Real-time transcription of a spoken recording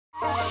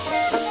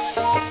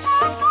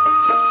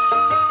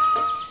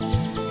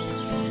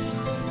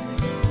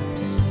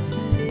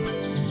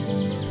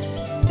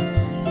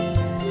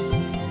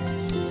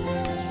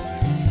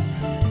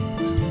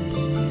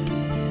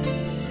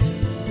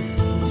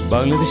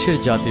বাংলাদেশের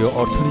জাতীয়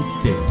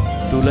অর্থনীতিতে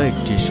তুলা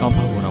একটি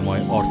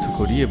সম্ভাবনাময়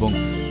অর্থকরী এবং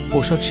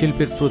পোশাক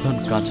শিল্পের প্রধান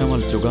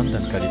কাঁচামাল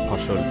যোগানদানকারী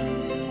ফসল।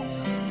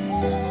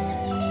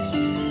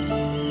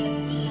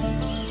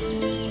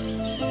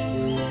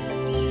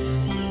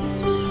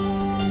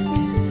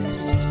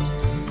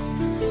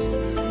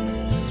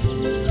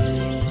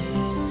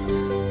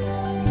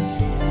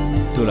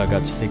 তুলা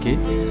গাছ থেকে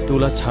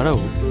তুলা ছাড়াও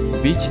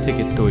বীজ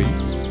থেকে তৈল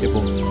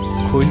এবং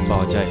খৈল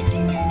পাওয়া যায়।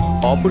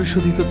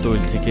 অপরিশোধিত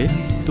তৈল থেকে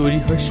তৈরি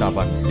হয়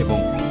সাবান এবং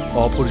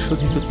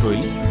অপরিশোধিত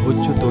তৈল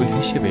ভোজ্য তৈল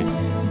হিসেবে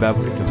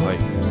ব্যবহৃত হয়।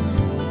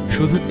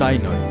 শুধু তাই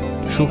নয়,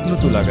 শুকনো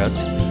তুলা গাছ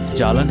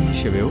জ্বালানি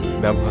হিসেবেও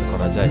ব্যবহার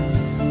করা যায়।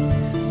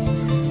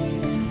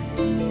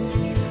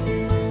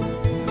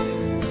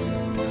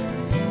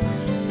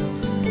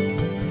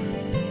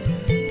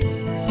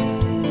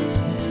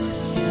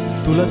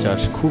 তুলা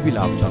চাষ খুবই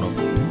লাভজনক।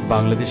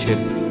 বাংলাদেশের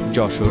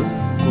যশোর,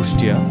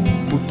 কুষ্টিয়া,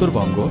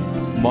 উত্তরবঙ্গ,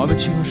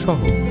 ময়মনসিংহ সহ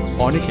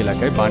অনেক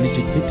এলাকায়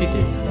বাণিজ্যিক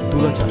ভিত্তিতে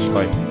তুলা চাষ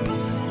হয়।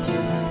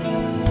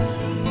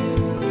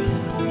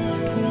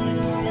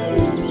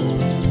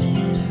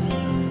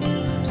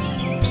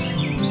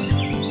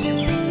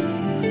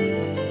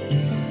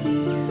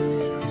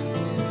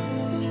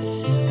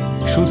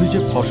 শুধু যে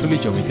ফসলি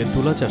জমিতে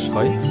তুলা চাষ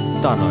হয়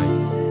তা নয়,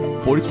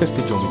 পরিত্যক্ত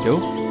জমিতেও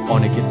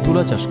অনেকে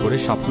তুলা চাষ করে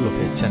সাফল্য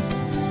পেয়েছেন।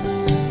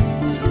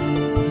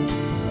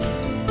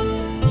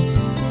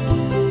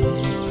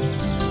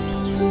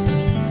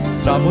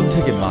 শ্রাবণ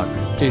থেকে মাঘ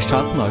এই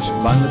 7 মাস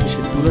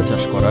বাংলাদেশে তুলা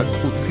চাষ করার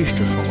উৎকৃষ্ট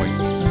সময়।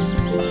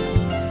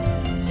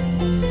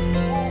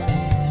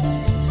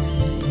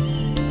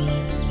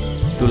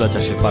 তুলা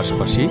চাষের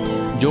পাশাপাশি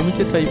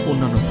জমিতে তাই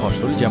অন্যান্য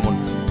ফসল যেমন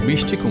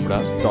মিষ্টি কুমড়া,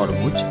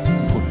 তরমুজ,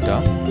 ভুট্টা,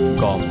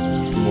 গম,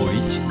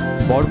 মরিচ,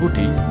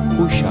 বরবটি,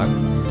 পুঁইশাক,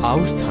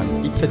 আউশ ধান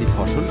ইত্যাদি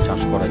ফসল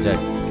চাষ করা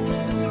যায়।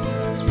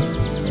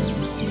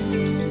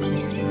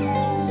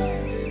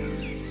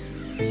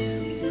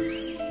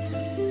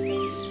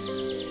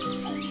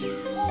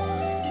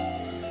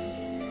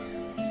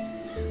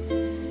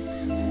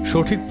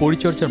 সঠিক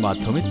পরিচর্যার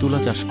মাধ্যমে তুলা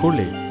চাষ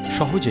করলে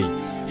সহজেই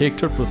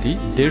হেক্টর প্রতি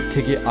 1.5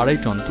 থেকে 2.5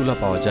 টন তুলা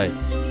পাওয়া যায়,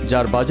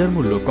 যার বাজার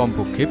মূল্য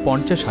কমপক্ষে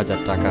 50,000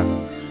 টাকা।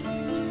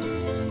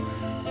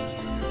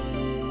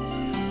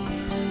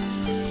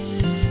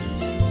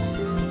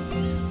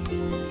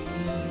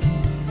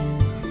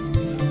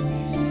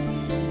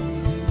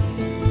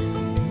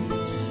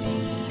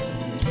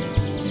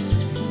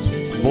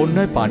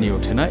 বন্যায় পানি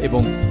ওঠে না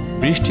এবং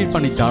বৃষ্টির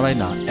পানি দাঁড়ায়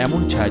না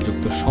এমন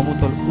ছায়াযুক্ত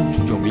সমতল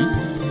উঁচু জমি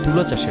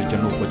তুলা চাষের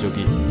জন্য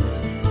উপযোগী।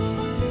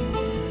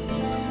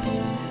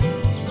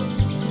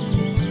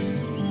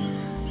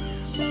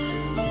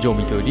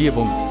 জমি তৈরি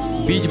এবং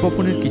বীজ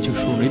বপনের কিছু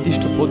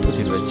সুনির্দিষ্ট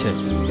পদ্ধতি রয়েছে।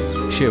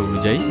 সে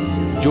অনুযায়ী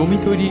জমি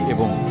তৈরি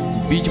এবং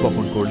বীজ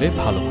বপন করলে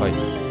ভালো হয়।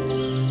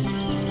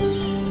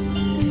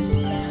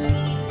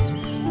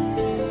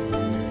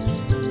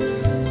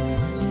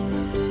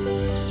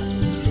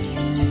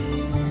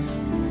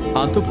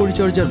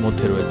 আন্তঃপরিচর্যার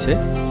মধ্যে রয়েছে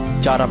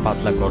চারা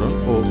পাতলাকরণ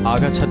ও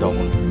আগাছা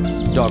দমন,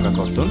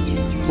 ডগাকর্তন,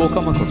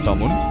 পোকামাকড়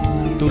দমন,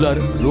 তুলার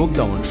রোগ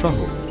দমন সহ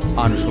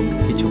আনুষঙ্গিক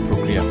কিছু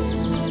প্রক্রিয়া।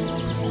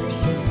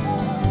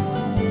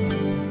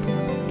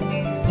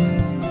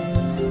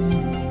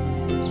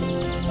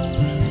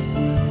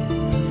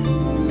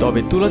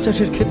 তবে তুলা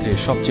চাষের ক্ষেত্রে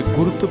সবচেয়ে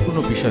গুরুত্বপূর্ণ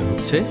বিষয়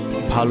হচ্ছে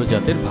ভালো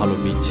জাতের ভালো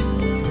বীজ।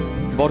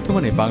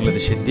 বর্তমানে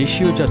বাংলাদেশে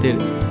দেশীয় জাতের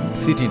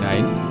CD9,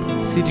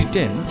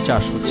 CD10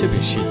 চাষ হচ্ছে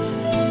বেশি।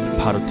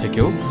 ভারত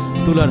থেকেও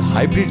তুলার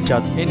হাইব্রিড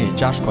জাত এনে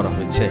চাষ করা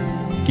হয়েছে,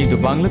 কিন্তু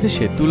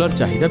বাংলাদেশে তুলার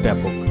চাহিদা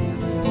ব্যাপক।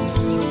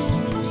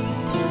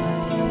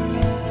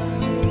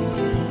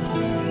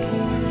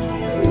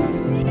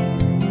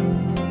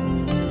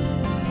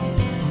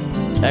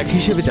 এক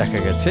হিসেবে দেখা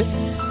গেছে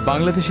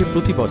বাংলাদেশে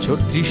প্রতি বছর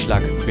 30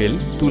 লাখ বেল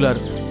তুলার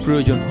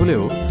প্রয়োজন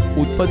হলেও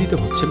উৎপাদিত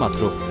হচ্ছে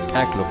মাত্র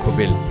 1 লক্ষ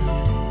বেল,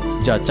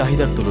 যা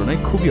চাহিদার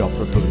তুলনায় খুবই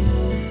অপ্রতুল।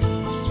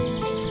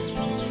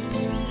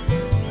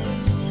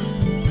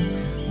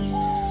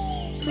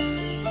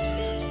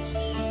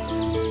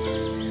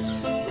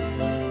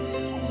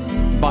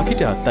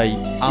 বাকিটা তাই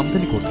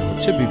আমদানি করতে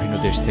হচ্ছে বিভিন্ন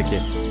দেশ থেকে,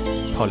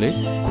 ফলে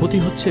ক্ষতি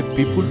হচ্ছে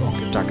বিপুল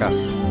অঙ্কের টাকা।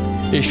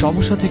 এই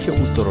সমস্যা থেকে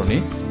উত্তরণে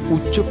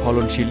উচ্চ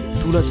ফলনশীল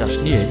তুলা চাষ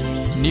নিয়ে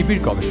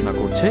নিবিড় গবেষণা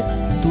করছে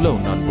তুলা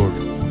উন্নয়ন বোর্ড।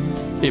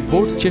 এই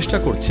বোর্ড চেষ্টা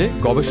করছে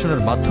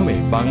গবেষণার মাধ্যমে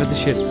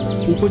বাংলাদেশের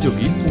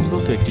উপযোগী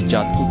উন্নত একটি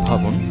জাত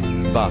উদ্ভাবন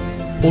বা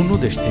অন্য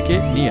দেশ থেকে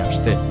নিয়ে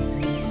আসতে।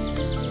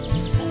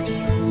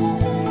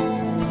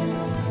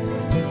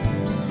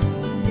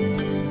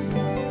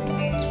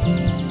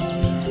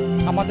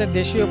 আমাদের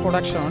দেশীয়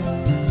প্রোডাকশন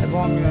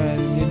এবং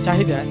যে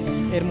চাহিদা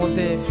এর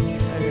মধ্যে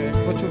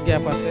প্রচুর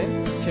গ্যাপ আছে।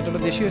 সেটা হলো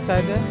দেশীয়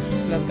চাহিদা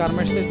প্লাস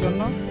গার্মেন্টসের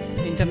জন্য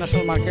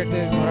ইন্টারন্যাশনাল মার্কেটে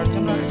ধরার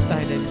জন্য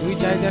চাহিদা, দুই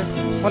চাহিদার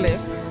ফলে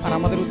আর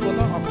আমাদের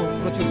উৎপাদন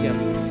প্রচুর গ্যাপ।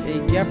 এই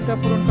গ্যাপটা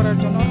পূরণ করার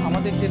জন্য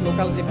আমাদের যে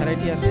লোকাল যে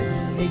ভ্যারাইটি আছে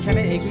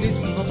এইখানে এইগুলির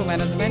উন্নত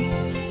ম্যানেজমেন্ট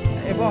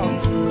এবং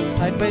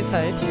সাইড বাই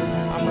সাইড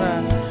আমরা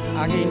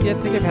আগে ইন্ডিয়ার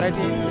থেকে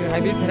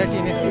হাইব্রিড ভ্যারাইটি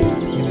এনেছি,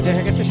 কিন্তু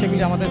দেখা গেছে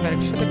সেগুলি আমাদের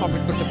ভ্যারাইটির সাথে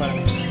কম্পিট করতে পারে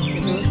না।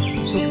 কিন্তু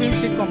সুপ্রিম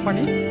সিড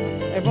কোম্পানি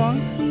এবং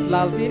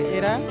লালতির,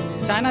 এরা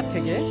চায়নার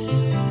থেকে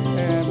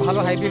ভালো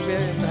হাইব্রিড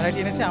ভ্যারাইটি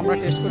এনেছে। আমরা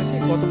টেস্ট করেছি,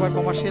 গতবার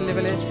কমার্শিয়াল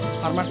লেভেলে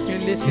ফার্মার্স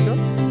ফিল্ডে ছিল,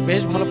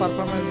 বেশ ভালো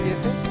পারফরমেন্স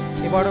দিয়েছে।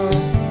 এবারও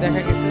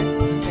দেখা গেছে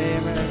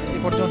এ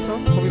পর্যন্ত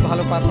খুবই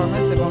ভালো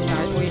পারফরমেন্স, এবং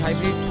ওই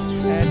হাইব্রিড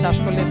চাষ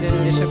করলে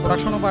দেশের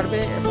প্রোডাকশনও বাড়বে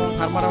এবং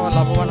ফার্মাররাও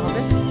লাভবান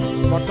হবে।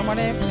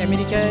 বর্তমানে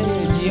আমেরিকায়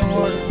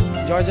জিএমওর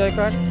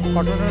জয়কার,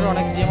 কটনের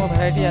অনেক জিএমও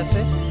ভ্যারাইটি আছে,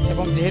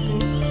 এবং যেহেতু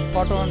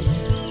কটন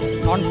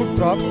নন ফুড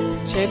ক্রপ,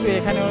 সেহেতু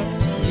এখানেও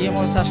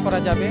জিএমও চাষ করা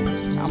যাবে।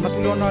 আমরা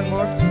তুলে উন্নয়ন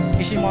বোর্ড,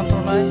 কৃষি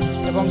মন্ত্রণালয়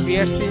এবং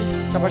বিআরসি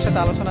সবার সাথে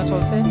আলোচনা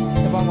চলছে,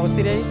 এবং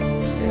অচিরেই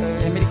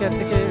আমেরিকা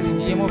থেকে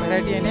জিএমও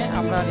ভ্যারাইটি এনে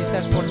আমরা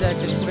রিসার্চ পর্যায়ে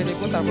টেস্ট করে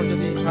দেখব। তারপর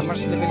যদি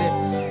ফার্মার্স লেভেলে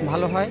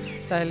ভালো হয়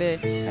তাহলে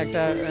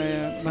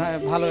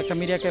ভালো একটা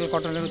মিরাকেল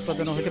কটনের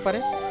উৎপাদনও হতে পারে।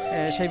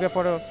 সেই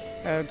ব্যাপারেও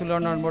তুলে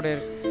উন্নয়ন বোর্ডের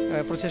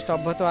প্রচেষ্টা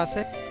অব্যাহত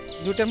আছে।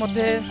 দুটোর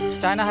মধ্যে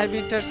চায়না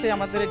হাইব্রিডটার চেয়ে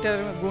আমাদের এটার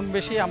গুণ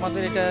বেশি।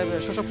 আমাদের এটা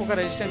শোষক পোকা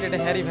রেজিস্ট্যান্ট, এটা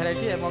হ্যারি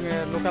ভ্যারাইটি, এবং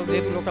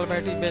যেহেতু লোকাল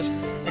ভ্যারাইটি বেশ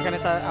এখানে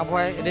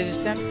আবহাওয়ায়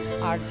রেজিস্ট্যান্ট।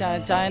 আর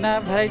চায়না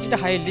ভ্যারাইটিটা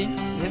হাইল্ডিং,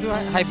 যেহেতু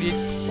হাইব্রিড,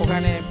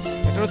 ওখানে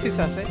হেটেরোসিস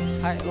আছে,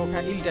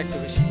 ওখানে ইল্ড একটু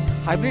বেশি।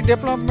 হাইব্রিড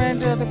ডেভেলপমেন্ট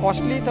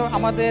কস্টলি, তো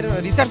আমাদের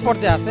রিসার্চ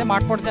পর্যায়ে আছে,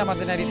 মাঠ পর্যায়ে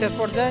আমাদের না, রিসার্চ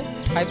পর্যায়ে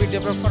হাইব্রিড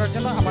ডেভেলপ করার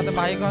জন্য আমাদের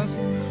মাহিগঞ্জ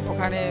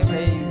ওখানে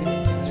এই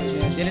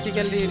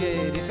জেনেটিক্যালি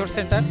রিসোর্স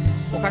সেন্টার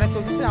ওখানে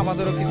চলতেছে।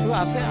 আমাদেরও কিছু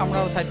আছে,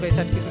 আমরাও সাইড বাই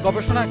সাইড কিছু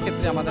গবেষণা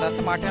ক্ষেত্রে আমাদের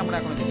আছে, মাঠে আমরা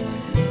এখনো যেতে পারি।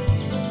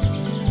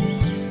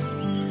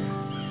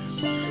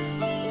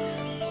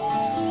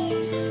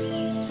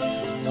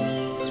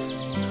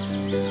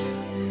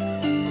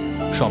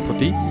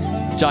 সম্প্রতি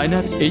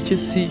চায়নার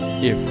HSC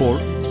A4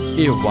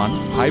 A1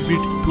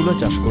 হাইব্রিড তুলা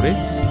চাষ করে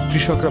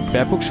কৃষকরা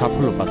ব্যাপক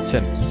সাফল্য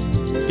পাচ্ছেন।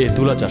 এ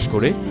তুলা চাষ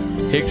করে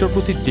হেক্টর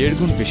প্রতি 1.5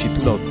 গুণ বেশি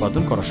তুলা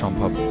উৎপাদন করা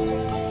সম্ভব।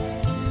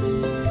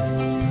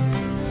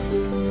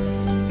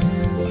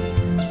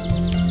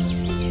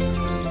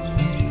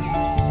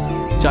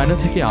 চায়না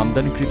থেকে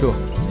আমদানিকৃত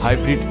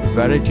হাইব্রিড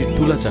ভ্যারাইটির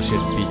তুলা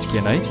চাষের বীজ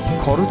কেনায়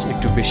খরচ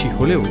একটু বেশি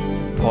হলেও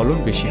ফলন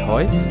বেশি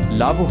হয়,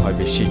 লাভও হয়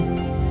বেশি।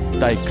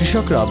 তাই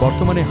কৃষকরা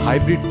বর্তমানে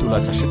হাইব্রিড তুলা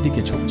চাষের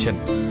দিকে ঝুঁকছেন।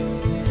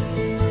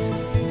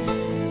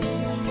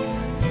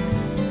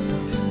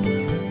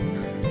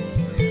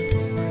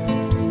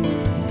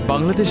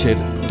 বাংলাদেশের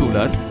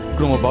তুলার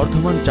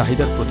ক্রমবর্ধমান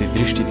চাহিদার প্রতি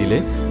দৃষ্টি দিলে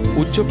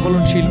উচ্চ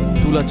ফলনশীল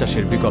তুলা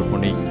চাষের বিকল্প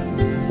নেই।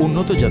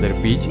 উন্নত জাতের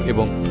বীজ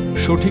এবং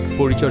সঠিক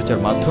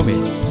পরিচর্যার মাধ্যমে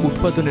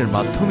উৎপাদনের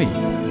মাধ্যমেই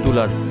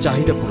তুলার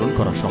চাহিদা পূরণ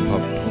করা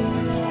সম্ভব।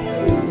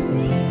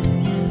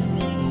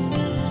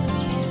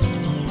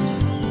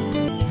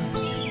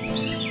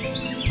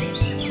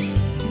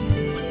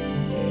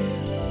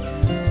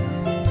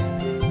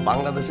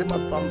 বাংলাদেশে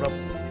মাত্র আমরা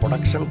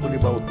প্রোডাকশন করি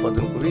বা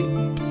উৎপাদন করি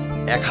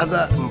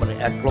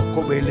 1 লক্ষ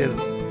বেলের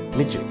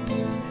নিচে,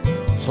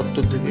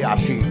 70 থেকে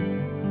 80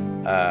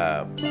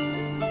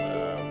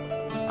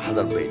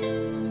 হাজার বেল।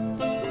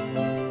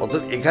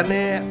 অর্থাৎ এখানে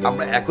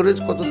আমরা অ্যাকোরেজ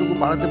কতটুকু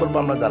বাড়াতে পারবো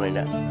আমরা জানি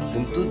না,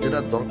 কিন্তু যেটা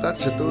দরকার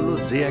সেটা হলো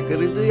যে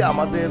অ্যাকোরেজেই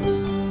আমাদের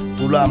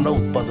তুলা আমরা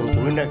উৎপাদন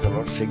করি না কেন,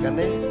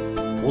 সেখানে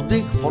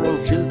অধিক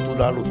ফলনশীল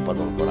তুলার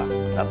উৎপাদন করা,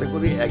 যাতে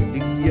করে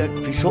একদিক দিয়ে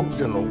কৃষক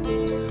যেন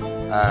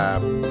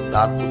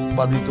তার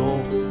উৎপাদিত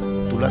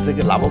তুলা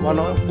থেকে লাভবান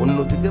হয়,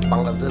 অন্যদিকে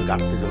বাংলাদেশের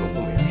ঘাটতি যেন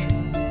কমে আসে।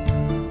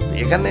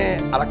 এখানে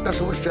আরেকটা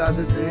সমস্যা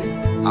আছে যে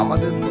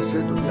আমাদের দেশে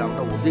যদি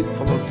আমরা অধিক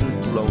ফলনশীল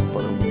তুলা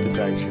উৎপাদন করতে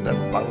চাই, সেটা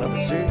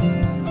বাংলাদেশে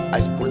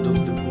আজ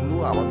পর্যন্ত কিন্তু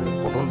আমাদের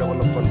কটন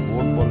ডেভেলপমেন্ট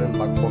বোর্ড বলেন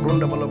বা কটন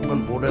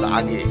ডেভেলপমেন্ট বোর্ডের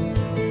আগে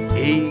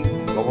এই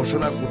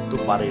গবেষণা করতে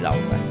পারে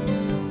আওতায়।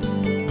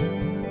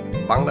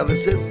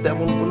 বাংলাদেশে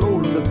তেমন কোনো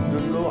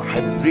উল্লেখযোগ্য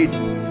হাইব্রিড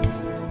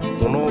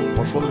কোনো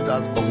ফসল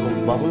জাত কখনো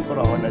উদ্ভাবন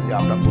করা হয় না যে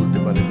আমরা বলতে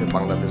পারি যে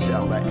বাংলাদেশে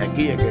আমরা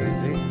একই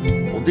যে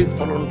অধিক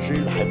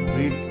ফলনশীল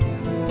হাইব্রিড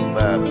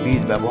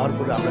বীজ ব্যবহার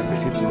করে আমরা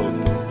বেশি তুলা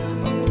উৎপাদন করতে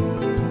পারবো।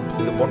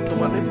 কিন্তু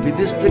বর্তমানে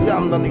বিদেশ থেকে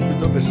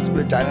আমদানিকৃত, বিশেষ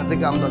করে চায়না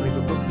থেকে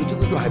আমদানিকৃত কিছু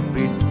কিছু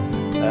হাইব্রিড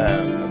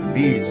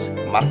বীজ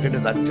মার্কেটে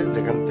যাচ্ছে,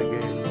 যেখান থেকে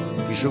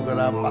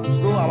কৃষকেরা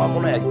মাত্র আমার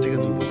মনে হয় 1 থেকে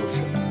 2 বছর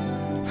সেটা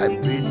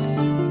হাইব্রিড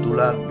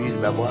তুলার বীজ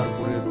ব্যবহার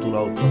করে তুলা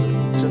উৎপাদন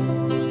করছেন।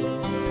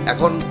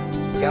 এখন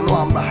কেন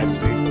আমরা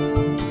হাইব্রিড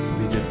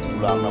বীজের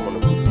তুলা আমরা মনে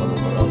করি উৎপাদন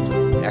করা উচিত?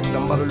 1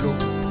 নম্বর হলো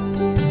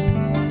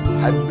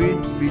হাইব্রিড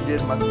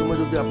বীজের মাধ্যমে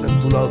যদি আপনি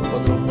তুলা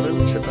উৎপাদন করেন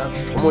সেটার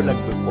সময়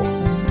লাগবে কম,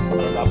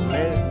 অর্থাৎ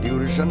আপনার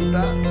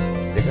ডিউরেশনটা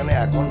যেখানে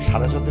এখন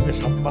 6.5 থেকে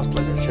 7 মাস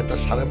লাগে সেটা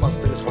 5.5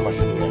 থেকে 6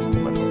 মাসে নিয়ে আসতে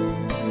পারে,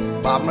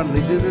 বা আমরা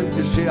নিজেদের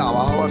দেশে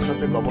আবহাওয়ার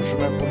সাথে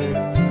গবেষণা করে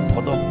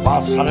কত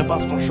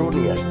 5-5.5 মাসেও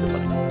নিয়ে আসতে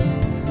পারি।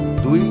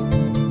 2,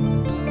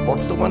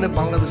 বর্তমানে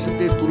বাংলাদেশে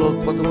যে তুলা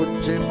উৎপাদন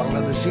হচ্ছে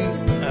বাংলাদেশি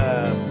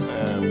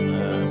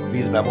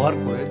বীজ ব্যবহার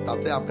করে,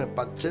 তাতে আপনি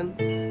পাচ্ছেন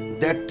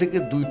 1.5 থেকে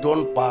 2 টন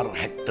পার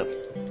হেক্টর,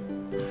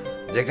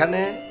 যেখানে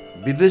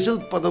বিদেশে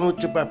উৎপাদন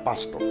হচ্ছে প্রায়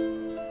 5 টন।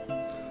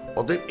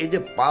 অতএব এই যে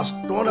 5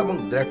 টন এবং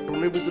 1.5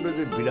 টনের ভিতরে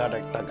যে বিরাট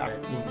একটা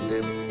ঘাটতি,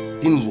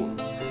 3 গুণ,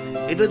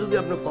 এটা যদি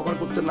আপনি কভার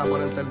করতে না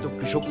পারেন তাহলে তো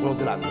কৃষক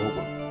কোনোদিন আগ্রহ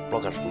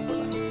প্রকাশ করবে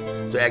না।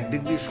 তো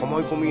একদিক দিয়ে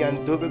সময় কমিয়ে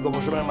আনতে হবে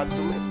গবেষণার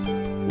মাধ্যমে,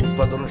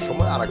 উৎপাদনের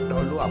সময়, আর একটা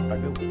হলো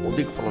আপনাকে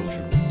অধিক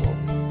ফলনশীল করতে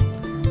হবে।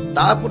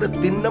 তারপরে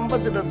 3 নম্বর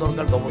যেটা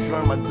দরকার,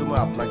 গবেষণার মাধ্যমে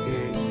আপনাকে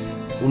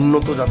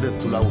উন্নত জাতের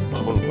তুলা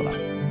উদ্ভাবন করা।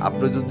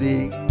 আপনি যদি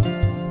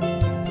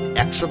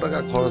 100 টাকা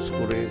খরচ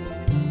করে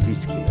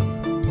বীজ কিনেন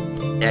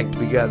 1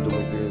 বিঘা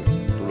জমিতে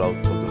তুলা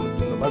উৎপাদনের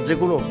জন্য, বা যে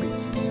কোনো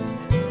বীজ,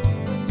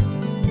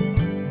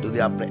 যদি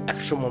আপনি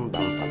 100 মণ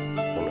দাম পান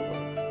মনে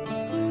করেন,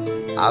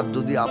 আর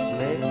যদি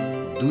আপনি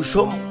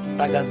 200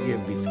 টাকা দিয়ে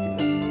বীজ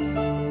কিনেন,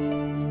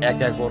 1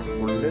 একর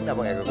করলেন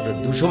এবং 1 একরে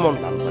 200 মণ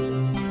ধান পাবেন,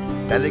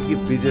 তাহলে কি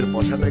বীজের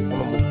বসাটাই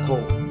কোনো মুখ্য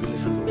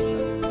জিনিস হলো?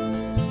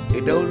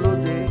 এটা হলো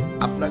যে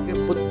আপনাকে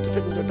প্রত্যেকটা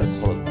কিন্তু একটা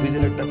খরচ,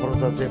 বীজের একটা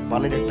খরচ আছে,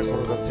 পানির একটা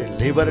খরচ আছে,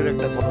 লেবারের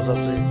একটা খরচ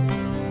আছে,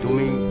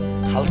 জমি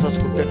হাল চাষ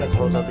করতে একটা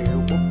খরচ আছে,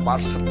 এরকম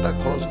 5-7টা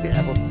খরচকে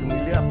একত্রে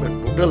মিলিয়ে আপনার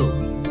টোটাল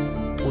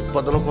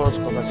উৎপাদন খরচ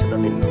কথা সেটা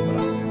নির্ণয়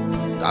করা।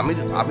 তো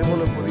আমি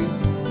মনে করি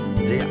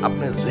যে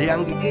আপনি যে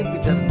আঙ্গিকেই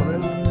বিচার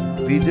করেন,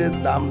 বীজের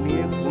দাম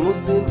নিয়ে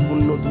কোনোদিন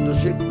উন্নত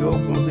দেশে কেউ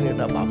কোনোদিন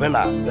এটা ভাবে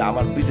না যে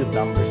আমার বীজের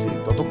দাম বেশি,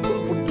 ততক্ষণ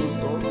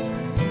পর্যন্ত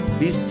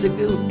বীজ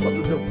থেকে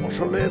উৎপাদিত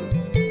ফসলের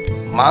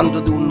মান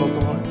যদি উন্নত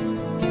হয়,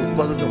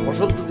 উৎপাদিত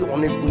ফসল যদি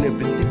অনেক গুণে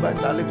বৃদ্ধি পায়,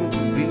 তাহলে কিন্তু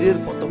বীজের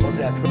কত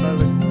পাশে 100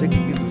 টাকা থেকে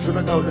কি 200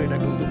 টাকা হলো, এটা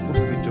কিন্তু খুব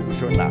বিচ্ছ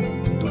বিষয় না।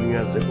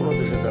 দুনিয়ার যে কোনো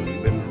দেশে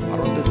জানবেন,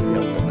 ভারতে যদি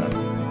আপনারা,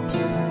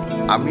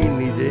 আমি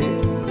নিজে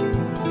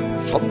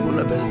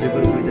সবগুলা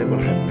ভেজিটেবল বীজ এখন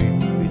হাইব্রিড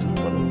বীজ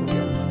উৎপাদন করি,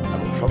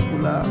 এবং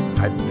সবগুলা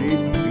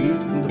হাইব্রিড বীজ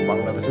কিন্তু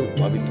বাংলাদেশে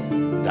উদ্ভাবিত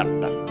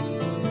 4টা।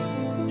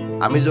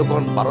 আমি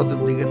যখন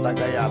ভারতের দিকে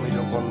তাকাই, আমি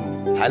যখন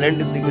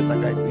থাইল্যান্ডের দিকে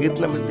তাকাই,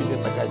 ভিয়েতনামের দিকে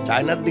তাকাই,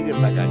 চায়নার দিকে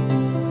তাকাই,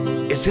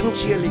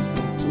 এসেনশিয়ালি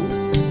কিন্তু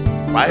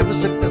প্রাইভেট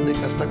সেক্টর যে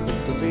কাজটা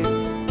করতেছে,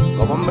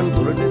 গভর্নমেন্ট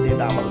ধরে নিয়ে যে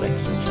এটা আমাদের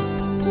এক্সটেনশন।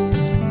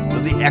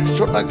 যদি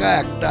 100 টাকা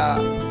একটা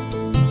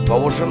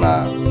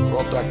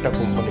গবেষণারত একটা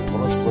কোম্পানি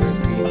খরচ করে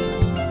বীজ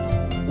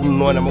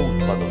উন্নয়ন এবং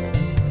উৎপাদনে,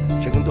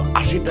 সে কিন্তু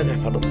 80 টাকা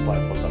ফেরত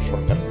পায় তার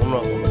সরকার কোনো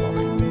না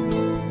কোনোভাবে।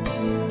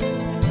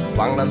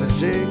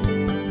 বাংলাদেশে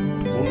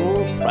কোনো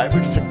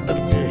প্রাইভেট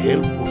সেক্টরকে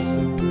হেল্প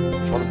করছে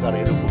সরকার,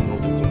 এরকম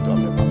নতুন কিন্তু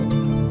আপনি পাবেন।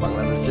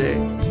 বাংলাদেশে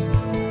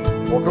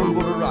কটন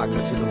বোর্ডেরও আগে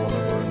ছিল, মনে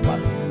করেন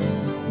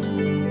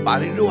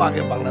বাড়িরও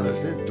আগে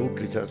বাংলাদেশে জুট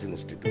রিসার্চ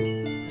ইনস্টিটিউট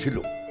ছিল।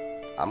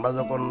 আমরা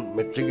যখন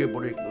মেট্রিকে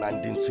পড়ি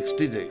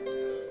 1960-এ,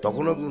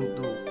 তখনও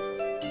কিন্তু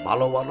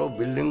ভালো ভালো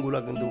বিল্ডিংগুলো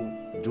কিন্তু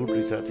জুট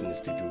রিসার্চ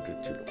ইনস্টিটিউটের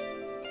ছিল।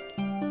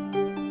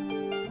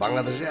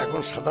 বাংলাদেশে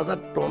এখন 7,000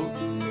 টন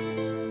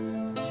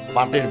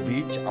পাটের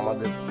বীজ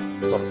আমাদের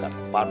দরকার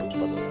পাট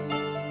উৎপাদনে।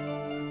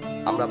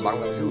 আমরা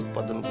বাংলাদেশে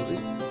উৎপাদন করি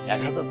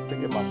 1,000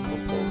 থেকে মাত্র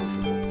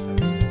 1500,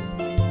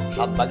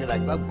 7 ভাগের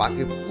 1 ভাগ,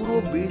 বাকি পুরো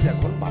বীজ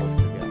এখন ভারত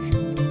থেকে আসে।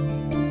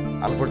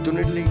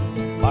 আনফর্চুনেটলি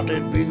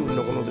পাটের বীজ অন্য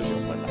কোনো দেশে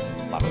হয় না,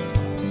 ভারত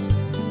ছাড়া।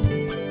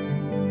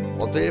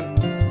 অতএব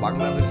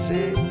বাংলাদেশে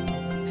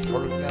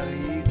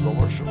সরকারি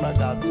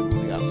গবেষণাগার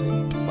যেগুলি আছে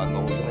বা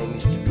গবেষণা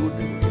ইনস্টিটিউট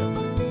যেগুলি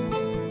আছে,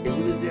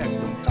 এগুলি যে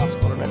একদম কাজ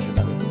করে না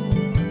সেটা আমি বলবো।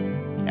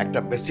 একটা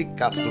বেসিক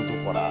কাজ কিন্তু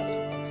করা আছে,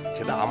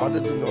 সেটা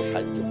আমাদের জন্য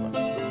সাহায্য হয়।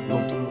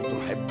 নতুন নতুন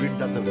হাইব্রিড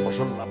জাতের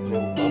ফসল আপনি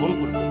উদ্ভাবন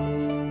করবেন,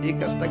 এই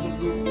কাজটা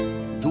কিন্তু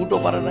জুটও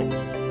পারে নাই,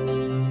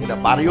 এটা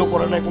বাড়িও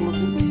করে নাই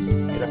কোনোদিন,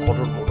 এটা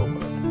কঠোর মোটও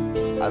করে না।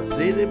 আর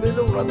যে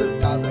লেভেলে ওনাদের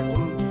কাজ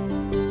এখন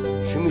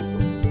সীমিত,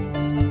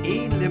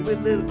 এই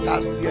লেভেলের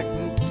কাজ দিয়ে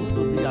কিন্তু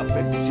যদি আপনি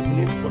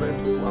ডিসিপ্লিনেট করেন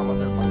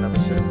আমাদের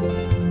বাংলাদেশের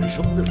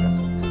কৃষকদের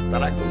কাছে,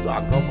 তারা কিন্তু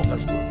আগ্রহ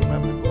প্রকাশ করবে না,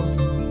 বিকজ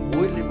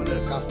ওই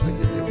লেভেলের কাজ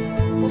থেকে যে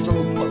ফসল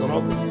উৎপাদন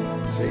হবে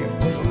সেই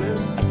ফসলের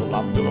এত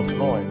লাভজনক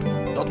নয়,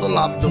 তত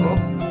লাভজনক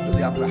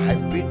যদি আপনার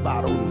হাইব্রিড বা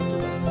আরো উন্নত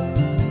কাজ করেন।